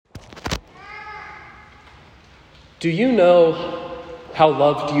Do you know how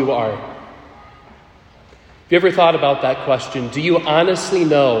loved you are? Have you ever thought about that question? Do you honestly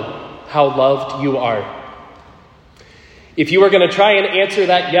know how loved you are? If you were going to try and answer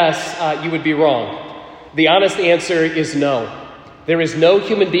that yes, you would be wrong. The honest answer is no. There is no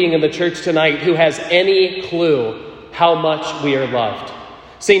human being in the church tonight who has any clue how much we are loved.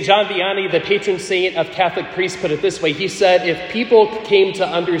 St. John Vianney, the patron saint of Catholic priests, put it this way. He said, if people came to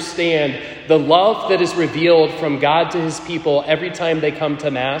understand the love that is revealed from God to his people every time they come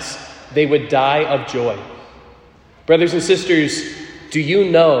to Mass, they would die of joy. Brothers and sisters, do you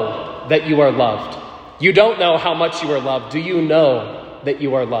know that you are loved? You don't know how much you are loved. Do you know that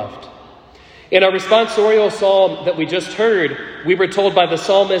you are loved? In our responsorial psalm that we just heard, we were told by the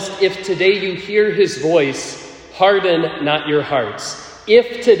psalmist, if today you hear his voice, harden not your hearts.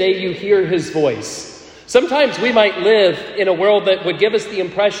 If today you hear his voice. Sometimes we might live in a world that would give us the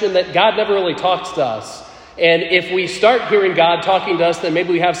impression that God never really talks to us. And if we start hearing God talking to us, then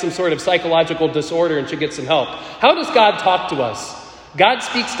maybe we have some sort of psychological disorder and should get some help. How does God talk to us? God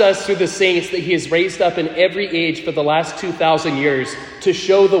speaks to us through the saints that he has raised up in every age for the last 2,000 years to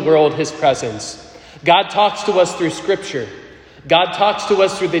show the world his presence. God talks to us through Scripture. God talks to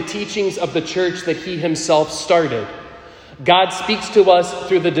us through the teachings of the church that he himself started. God speaks to us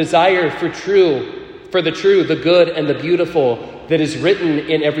through the desire for the true, the good, and the beautiful that is written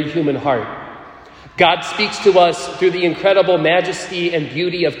in every human heart. God speaks to us through the incredible majesty and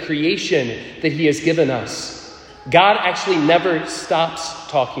beauty of creation that he has given us. God actually never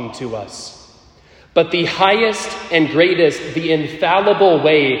stops talking to us. But the highest and greatest, the infallible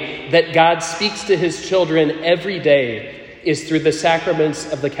way that God speaks to his children every day is through the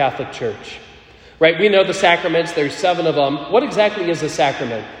sacraments of the Catholic Church. Right? We know the sacraments. There's 7 of them. What exactly is a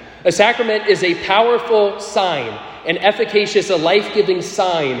sacrament? A sacrament is a powerful sign, an efficacious, a life-giving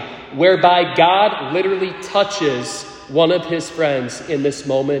sign whereby God literally touches one of his friends in this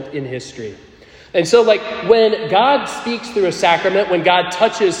moment in history. And so when God speaks through a sacrament, when God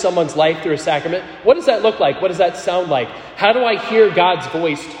touches someone's life through a sacrament, what does that look like? What does that sound like? How do I hear God's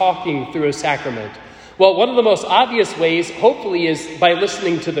voice talking through a sacrament? Well, one of the most obvious ways, hopefully, is by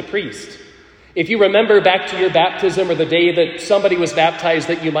listening to the priest. If you remember back to your baptism or the day that somebody was baptized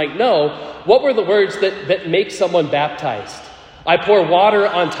that you might know, what were the words that make someone baptized? I pour water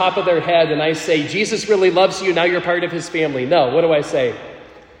on top of their head and I say, Jesus really loves you, now you're part of his family. No, what do I say?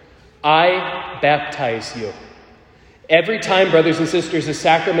 I baptize you. Every time, brothers and sisters, a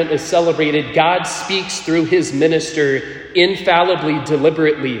sacrament is celebrated, God speaks through his minister infallibly,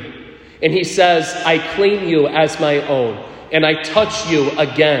 deliberately. And he says, I claim you as my own. And I touch you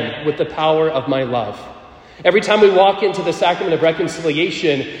again with the power of my love. Every time we walk into the sacrament of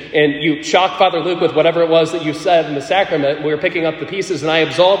reconciliation and you shock Father Luke with whatever it was that you said in the sacrament, we were picking up the pieces and I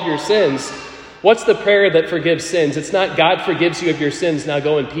absolve your sins. What's the prayer that forgives sins? It's not God forgives you of your sins, now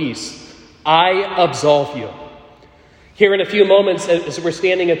go in peace. I absolve you. Here in a few moments, as we're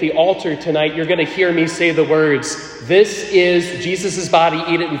standing at the altar tonight, you're going to hear me say the words, this is Jesus' body,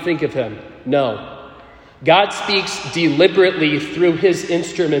 eat it and think of him. No. God speaks deliberately through his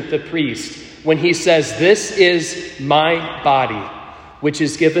instrument, the priest, when he says, this is my body, which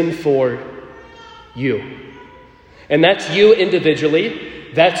is given for you. And that's you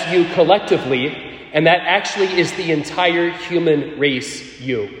individually, that's you collectively, and that actually is the entire human race,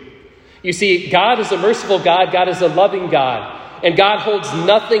 you. You see, God is a merciful God, God is a loving God, and God holds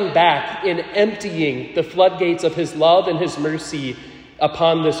nothing back in emptying the floodgates of his love and his mercy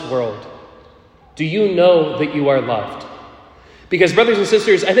upon this world. Do you know that you are loved? Because, brothers and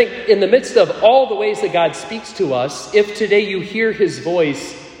sisters, I think in the midst of all the ways that God speaks to us, if today you hear his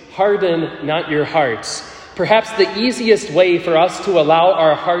voice, harden not your hearts. Perhaps the easiest way for us to allow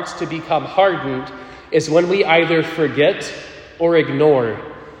our hearts to become hardened is when we either forget or ignore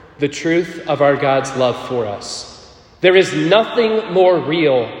the truth of our God's love for us. There is nothing more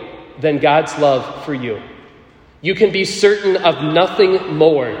real than God's love for you. You can be certain of nothing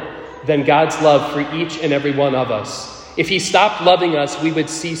more than God's love for each and every one of us. If he stopped loving us, we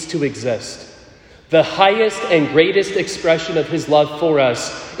would cease to exist. The highest and greatest expression of his love for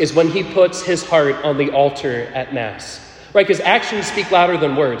us is when he puts his heart on the altar at Mass. Right? Because actions speak louder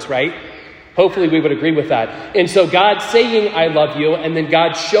than words, right? Hopefully we would agree with that. And so God saying, I love you, and then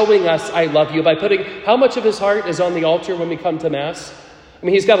God showing us, I love you, by putting how much of his heart is on the altar when we come to Mass? I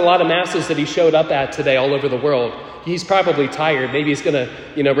mean, he's got a lot of Masses that he showed up at today all over the world. He's probably tired. Maybe he's going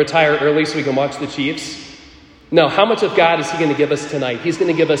to, retire early so he can watch the Chiefs. No, how much of God is he going to give us tonight? He's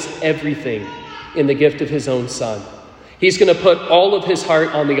going to give us everything in the gift of his own Son. He's going to put all of his heart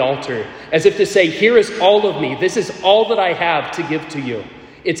on the altar, as if to say, here is all of me. This is all that I have to give to you.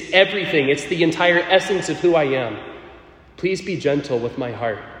 It's everything. It's the entire essence of who I am. please be gentle with my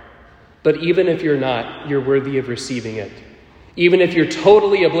heart. But even if you're not, you're worthy of receiving it. Even if you're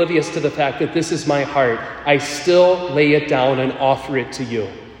totally oblivious to the fact that this is my heart, I still lay it down and offer it to you.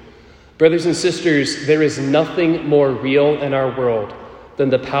 Brothers and sisters, there is nothing more real in our world than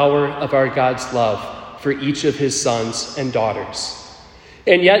the power of our God's love for each of his sons and daughters.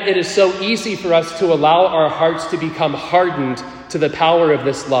 And yet it is so easy for us to allow our hearts to become hardened to the power of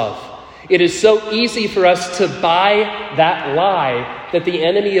this love. It is so easy for us to buy that lie that the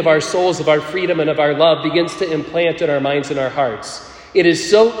enemy of our souls, of our freedom, and of our love begins to implant in our minds and our hearts. It is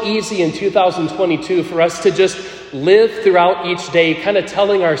so easy in 2022 for us to just live throughout each day kind of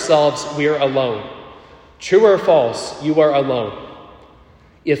telling ourselves we're alone. True or false, you are alone.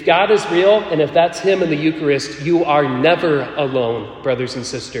 If God is real, and if that's him in the Eucharist, you are never alone, brothers and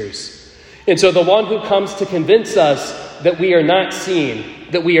sisters. And so the one who comes to convince us that we are not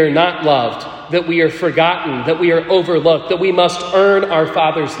seen, that we are not loved, that we are forgotten, that we are overlooked, that we must earn our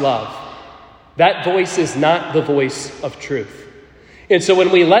Father's love, that voice is not the voice of truth. And so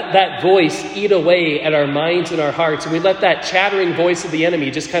when we let that voice eat away at our minds and our hearts, and we let that chattering voice of the enemy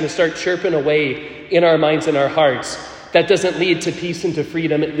just kind of start chirping away in our minds and our hearts, that doesn't lead to peace and to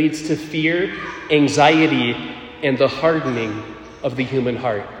freedom. It leads to fear, anxiety, and the hardening of the human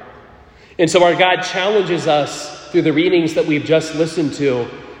heart. And so our God challenges us through the readings that we've just listened to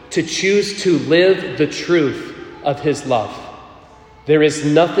choose to live the truth of his love. There is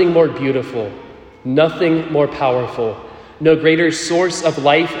nothing more beautiful, nothing more powerful, no greater source of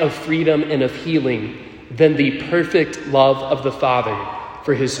life, of freedom, and of healing than the perfect love of the Father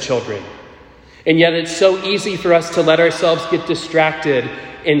for his children. And yet it's so easy for us to let ourselves get distracted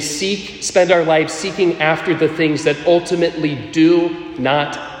and spend our lives seeking after the things that ultimately do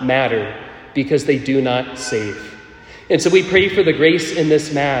not matter because they do not save. And so we pray for the grace in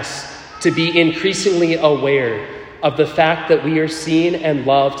this Mass to be increasingly aware of the fact that we are seen and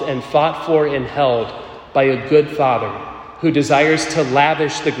loved and fought for and held by a good Father who desires to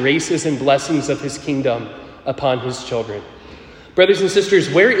lavish the graces and blessings of his kingdom upon his children. Brothers and sisters,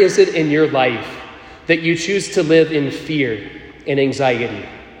 where is it in your life that you choose to live in fear and anxiety?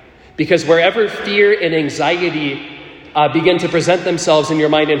 Because wherever fear and anxiety begin to present themselves in your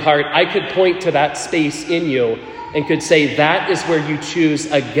mind and heart, I could point to that space in you and could say that is where you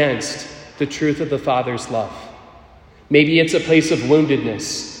choose against the truth of the Father's love. Maybe it's a place of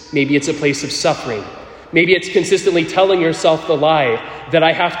woundedness. Maybe it's a place of suffering. Maybe it's consistently telling yourself the lie that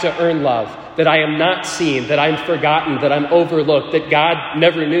I have to earn love, that I am not seen, that I'm forgotten, that I'm overlooked, that God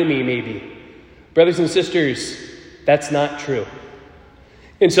never knew me, maybe. Brothers and sisters, that's not true.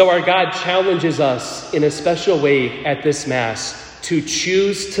 And so our God challenges us in a special way at this Mass to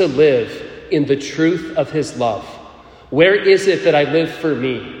choose to live in the truth of his love. Where is it that I live for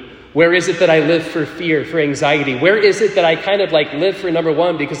me? Where is it that I live for fear, for anxiety? Where is it that I kind of live for number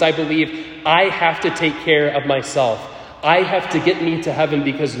one because I believe I have to take care of myself? I have to get me to heaven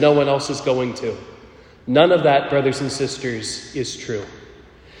because no one else is going to. None of that, brothers and sisters, is true.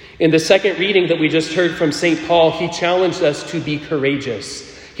 In the second reading that we just heard from St. Paul, he challenged us to be courageous.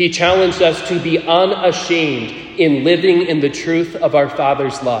 He challenged us to be unashamed in living in the truth of our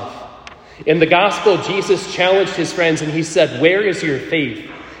Father's love. In the gospel, Jesus challenged his friends and he said, where is your faith?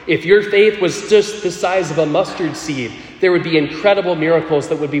 If your faith was just the size of a mustard seed, there would be incredible miracles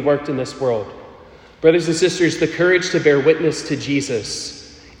that would be worked in this world. Brothers and sisters, the courage to bear witness to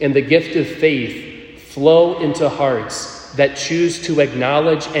Jesus and the gift of faith flow into hearts that choose to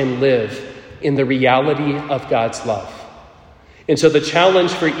acknowledge and live in the reality of God's love. And so the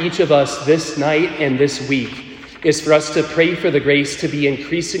challenge for each of us this night and this week is for us to pray for the grace to be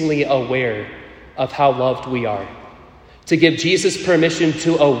increasingly aware of how loved we are, to give Jesus permission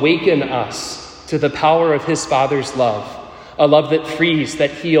to awaken us to the power of his Father's love, a love that frees, that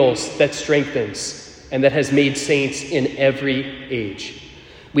heals, that strengthens, and that has made saints in every age.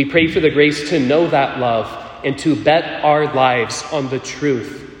 We pray for the grace to know that love and to bet our lives on the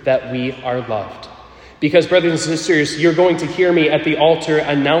truth that we are loved. Because, brothers and sisters, you're going to hear me at the altar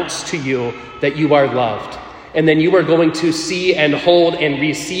announce to you that you are loved. And then you are going to see and hold and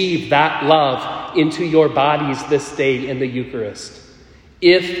receive that love into your bodies this day in the Eucharist.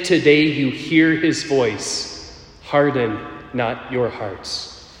 If today you hear his voice, harden not your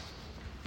hearts.